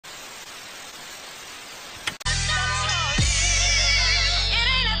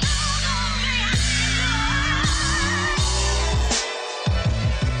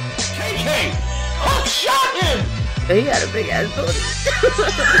He had a big ass booty.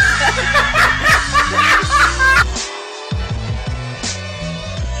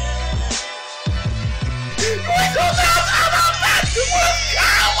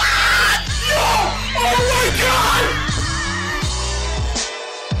 Oh my god!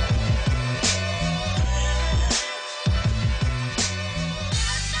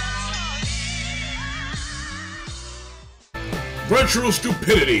 Virtual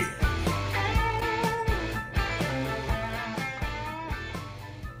stupidity.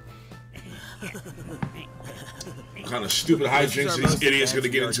 What kind of stupid hijinks are these idiots gonna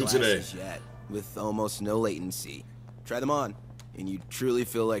get into today? With almost no latency. Try them on, and you truly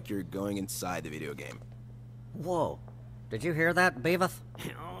feel like you're going inside the video game. Whoa. Did you hear that, Beavis?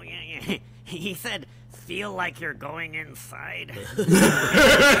 Oh, yeah. He said, feel like you're going inside.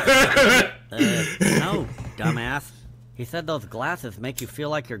 No, dumbass. He said those glasses make you feel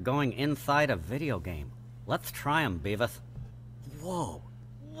like you're going inside a video game. Let's try them, Beavis. Whoa.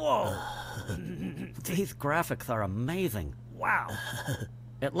 Whoa. These graphics are amazing. Wow.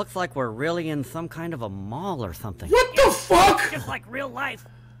 It looks like we're really in some kind of a mall or something. What the fuck? Just like real life,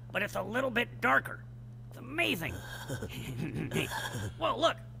 but it's a little bit darker. It's amazing. Whoa,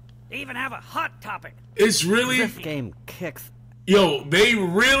 look. They even have a hot topic. It's really... This game kicks. Yo, they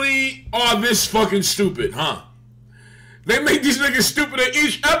really are this fucking stupid, huh? They make these niggas stupid at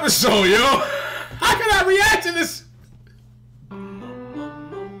each episode, yo. How can I react to this?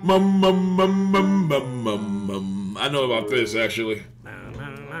 I know about this, actually.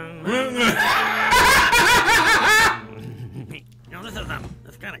 This is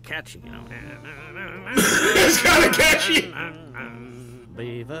it's kind of catchy, you know. It's kind of catchy.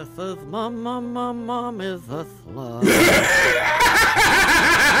 Beavis' mom is a slut.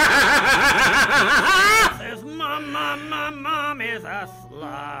 Says mom is a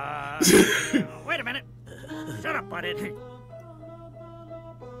slut. Wait a minute. Shut up, butthead.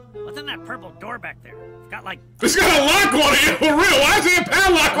 What's in that purple door back there? It's got like... It's got a lock on it, for real. Why is there a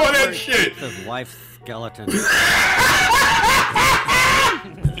padlock on that shit? His wife's skeleton.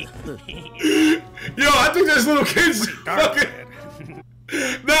 Yo, I think there's little kids fucking...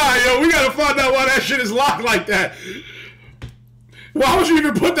 Nah, yo, we gotta find out why that shit is locked like that. Why would you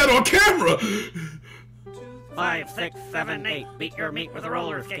even put that on camera? 5, 6, 7, 8. Beat your meat with a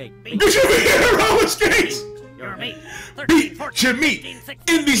roller skate. Beat your meat with a roller skate. Your meat. 13, Beat 14, your meat 15,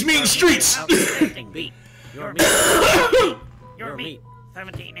 16, in these mean streets. Beat your meat. Your meat.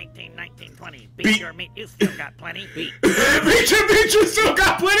 17, 18, 19, 20. Beat your meat. You still got plenty. Beat. Beat your meat. You still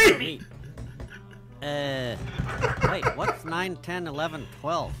got plenty. Meat. Wait, what's 9, 10, 11,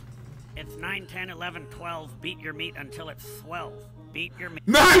 12? It's 9, 10, 11, 12. Beat your meat until it swells. Beat your meat.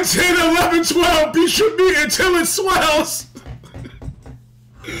 9, 10, 11, 12. Beat your meat until it swells.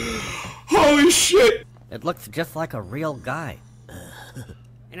 Holy shit. It looks just like a real guy.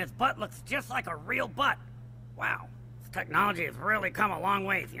 And his butt looks just like a real butt. Wow. This technology has really come a long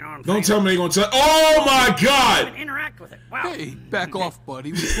ways, you know what I'm saying? Don't tell me they're gonna tell. Oh my god! You can interact with it. Wow. Hey, back off,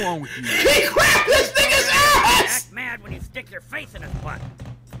 buddy. What's wrong with you? He grabbed this nigga's ass! Act mad when you stick your face in his butt.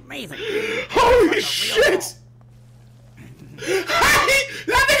 It's amazing. Holy Like shit! That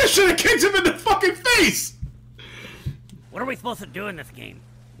nigga should have kicked him in the fucking face! What are we supposed to do in this game?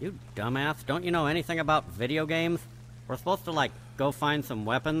 You dumbass, don't you know anything about video games? We're supposed to, like, go find some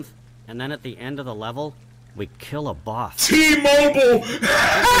weapons, and then at the end of the level, we kill a boss. T-Mobile!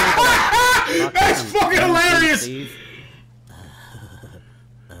 That's fucking hilarious!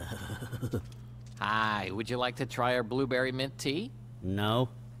 Hi, would you like to try our blueberry mint tea? No.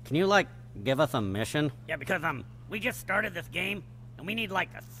 Can you, like, give us a mission? Yeah, because, we just started this game, and we need, like,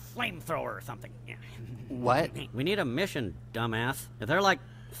 a flamethrower or something. Yeah. What? We need a mission, dumbass. Is there, like,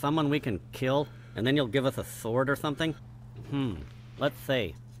 someone we can kill, and then you'll give us a sword or something? Let's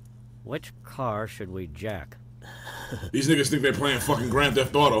see. Which car should we jack? These niggas think they're playing fucking Grand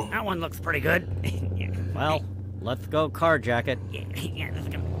Theft Auto. That one looks pretty good. Yeah. Well, let's go carjack it. Yeah, this is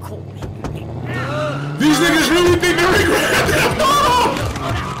gonna be cool. These niggas really think they're in Grand Theft Auto!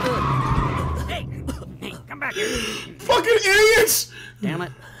 Hey, come back here. Fucking idiots! Damn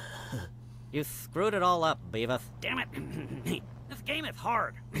it. You screwed it all up, Beavis. Damn it. This game is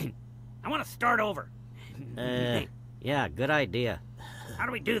hard. I want to start over. Yeah, good idea. How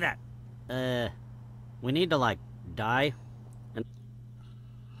do we do that? We need to, like, die. And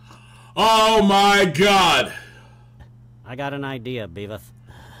Oh my god! I got an idea, Beavis.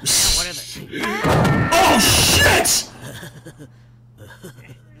 Yeah, what is it? Oh shit!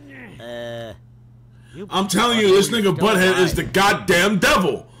 I'm telling you, this nigga Butthead is the goddamn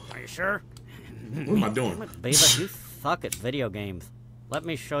devil! Are you sure? What am I doing? Beavis, you suck at video games. Let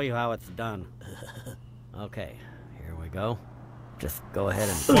me show you how it's done. Okay, go. Just go ahead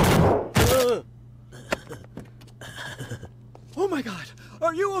and... Oh my god,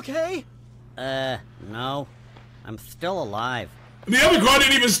 are you okay? No. I'm still alive. The other car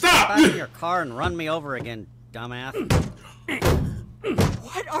didn't even Get stop! back in your car and run me over again, dumbass.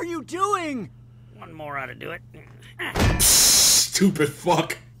 What are you doing? One more ought to do it. Stupid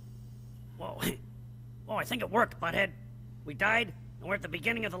fuck. Whoa. Whoa, I think it worked, Butthead. We died, and we're at the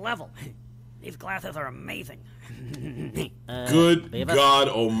beginning of the level. These glasses are amazing. Good Beavis? God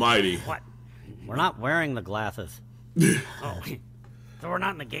almighty. What? We're not wearing the glasses. Oh. So we're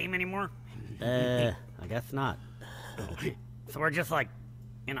not in the game anymore? I guess not. So we're just like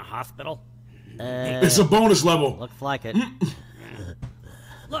in a hospital? It's a bonus level. Looks like it.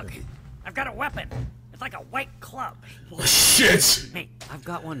 Look, I've got a weapon. It's like a white club. Shit. Hey, I've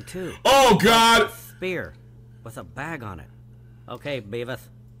got one too. Oh God. Spear with a bag on it. Okay, Beavis.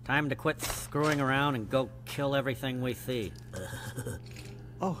 Time to quit screwing around and go kill everything we see.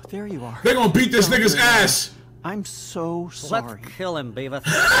 Oh, there you are. They're gonna beat this nigga's ass. I'm so sorry. Let's kill him, Beavis.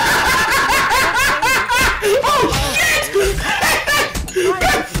 Oh shit!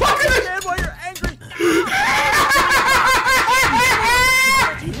 That fucking... Understand why you're angry.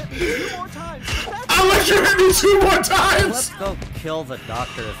 Two more times. I'll let you hit me 2 more Let's times! go kill the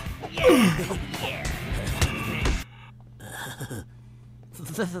doctor.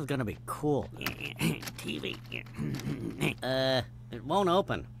 This is gonna be cool. TV. It won't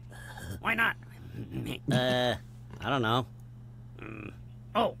open. Why not? I don't know.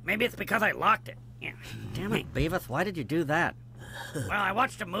 Oh, maybe it's because I locked it. Yeah. Damn it, Beavis, why did you do that? Well, I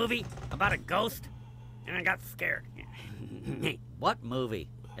watched a movie about a ghost, and I got scared. What movie?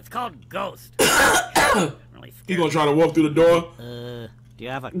 It's called Ghost. Really You scared. gonna try to walk through the door? Do you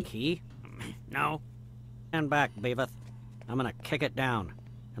have a key? No. Stand back, Beavis. I'm gonna kick it down.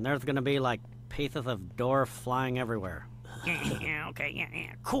 And there's gonna be, like, pieces of door flying everywhere. Yeah, okay,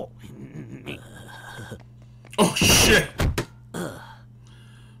 yeah, cool. Oh shit!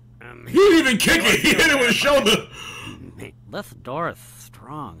 He didn't even kick it, he hit it with his shoulder! This door is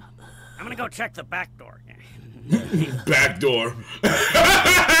strong. I'm gonna go check the back door. Back door.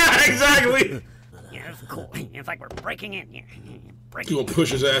 Exactly! Yeah, it's cool. It's like we're breaking in. Yeah, He's breaking gonna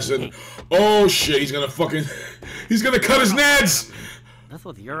push his ass in. Oh shit, he's gonna fucking... He's gonna cut his nads! This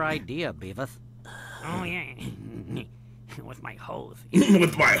was your idea, Beavis. Oh, yeah. With my hose.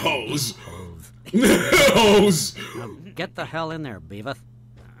 With my hose. Hose. Now get the hell in there, Beavis.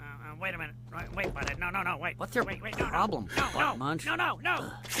 Wait a minute. Wait, buddy. No, wait. What's your wait, problem, No, butt munch? no.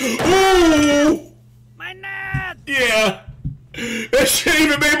 Ooh! My nads! Yeah! That shit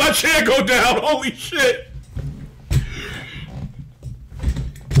even made my chair go down! Holy shit!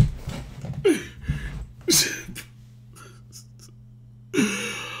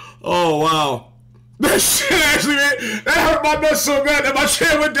 Oh, wow. That shit actually, that hurt my nuts so bad that my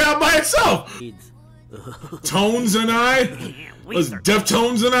chair went down by itself! Needs. Tones and I? Was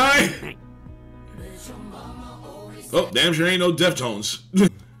Deftones and I? Oh, damn sure ain't no Deftones. I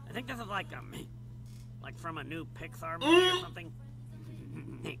think this is like from a new Pixar movie or something.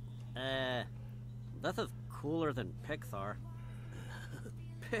 This is cooler than Pixar.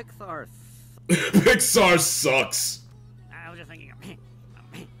 Pixar Pixar sucks. I was just thinking of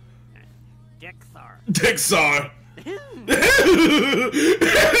Dixar. Pixar.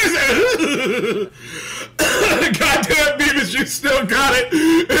 Goddamn Beavis, you still got it.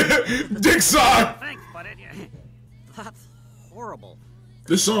 Dixar. Thanks, buddy. That's horrible.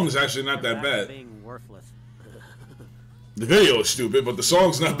 This song is actually not that bad. Being worthless. The video is stupid, but the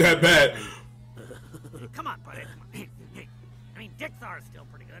song's not that bad. Come on, buddy. I mean, Dixar is still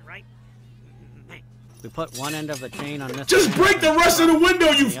pretty good, right? We put one end of the chain on this. Just end break the rest of the window,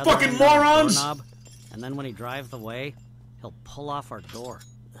 you and the other fucking end on the morons! doorknob, and then when he drives away, he'll pull off our door.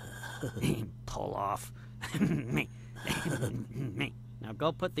 Pull off. Now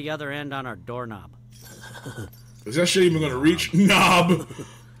go put the other end on our doorknob. Is that shit even gonna reach? Knob!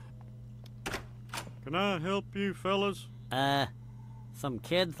 Can I help you, fellas? Some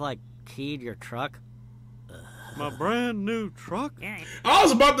kids, like, keyed your truck. My brand new truck? Yeah. I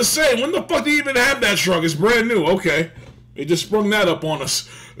was about to say, when the fuck do you even have that truck? It's brand new, okay. They just sprung that up on us.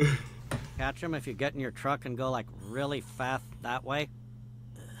 Catch them if you get in your truck and go, like, really fast that way.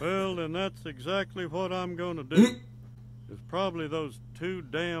 Well, then that's exactly what I'm gonna do. It's probably those two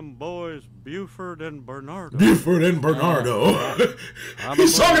damn boys, Buford and Bernardo. Buford and Bernardo.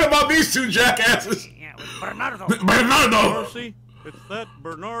 He's talking about these two jackasses. Yeah, with Bernardo. Bernardo! Mercy, it's that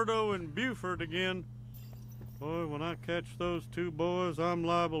Bernardo and Buford again. Boy, when I catch those two boys, I'm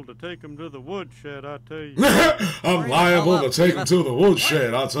liable to take them to the woodshed, I tell you. I'm liable to take him to the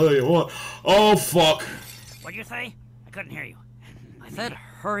woodshed, I'll tell you what. Oh, fuck. What'd you say? I couldn't hear you. I said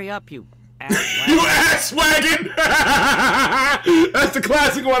hurry up, you ass. You ass wagon! That's the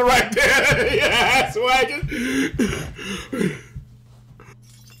classic one right there. You ass wagon.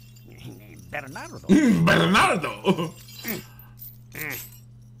 Bernardo. Bernardo.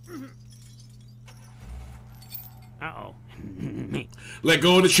 Uh-oh. Let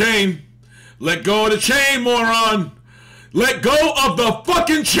go of the chain. Let go of the chain, moron. Let go of the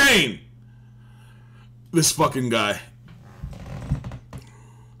fucking chain. This fucking guy.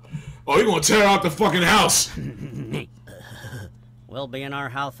 Oh, you're gonna tear out the fucking house. We'll be in our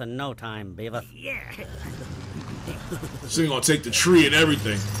house in no time, Beavis. Yeah. So you're gonna take the tree and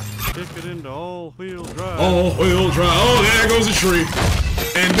everything. Kick it into all-wheel drive. All-wheel drive. Oh, there goes the tree.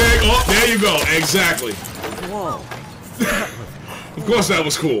 And there, oh, there you go. Exactly. Whoa. Of course that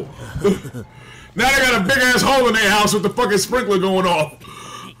was cool. Now they got a big-ass hole in their house with the fucking sprinkler going off.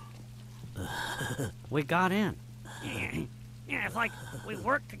 We got in. Yeah, it's like we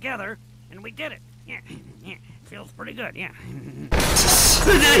worked together and we did it. Yeah. Feels pretty good, yeah.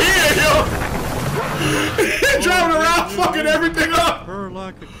 Yeah, yo. He's driving around fucking everything up. Purr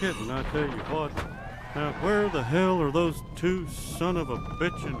like a kitten, I tell you what. Now, where the hell are those two son of a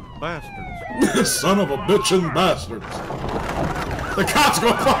bitchin' bastards? Son of a bitchin' bastards. The cops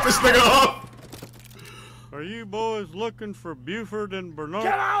gonna fuck this nigga up. Are you boys looking for Buford and Bernard?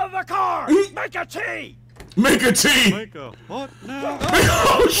 Get out of the car! Make a tea! Make a tea. Make a what now?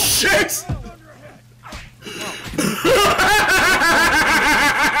 Oh, shit.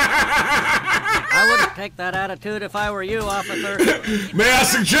 I wouldn't take that attitude if I were you, officer. May I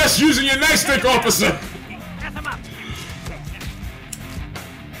suggest using your nightstick, officer? Mess him up.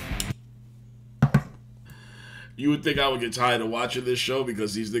 You would think I would get tired of watching this show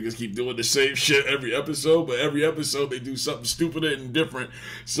because these niggas keep doing the same shit every episode, but every episode they do something stupider and different.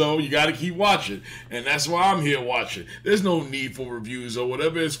 So you gotta keep watching. And that's why I'm here watching. There's no need for reviews or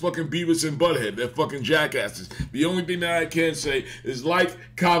whatever. It's fucking Beavis and Butthead. They're fucking jackasses. The only thing that I can say is like,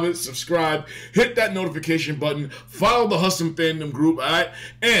 comment, subscribe, hit that notification button, follow the Hustle Fandom group, alright?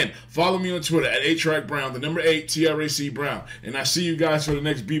 And follow me on Twitter at @TrackBrown, the number 8, TRAC Brown. And I see you guys for the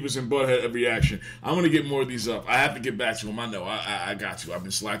next Beavis and Butthead reaction. I'm gonna get more of these up. I have to get back to them. I know. I got to. I've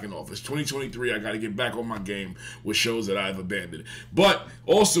been slacking off. It's 2023. I got to get back on my game with shows that I've abandoned. But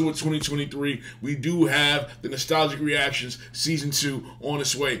also with 2023, we do have the Nostalgic Reactions Season 2 on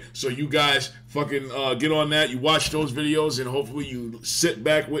its way. So you guys fucking get on that. You watch those videos and hopefully you sit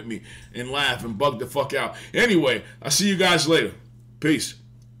back with me and laugh and bug the fuck out. Anyway, I'll see you guys later. Peace.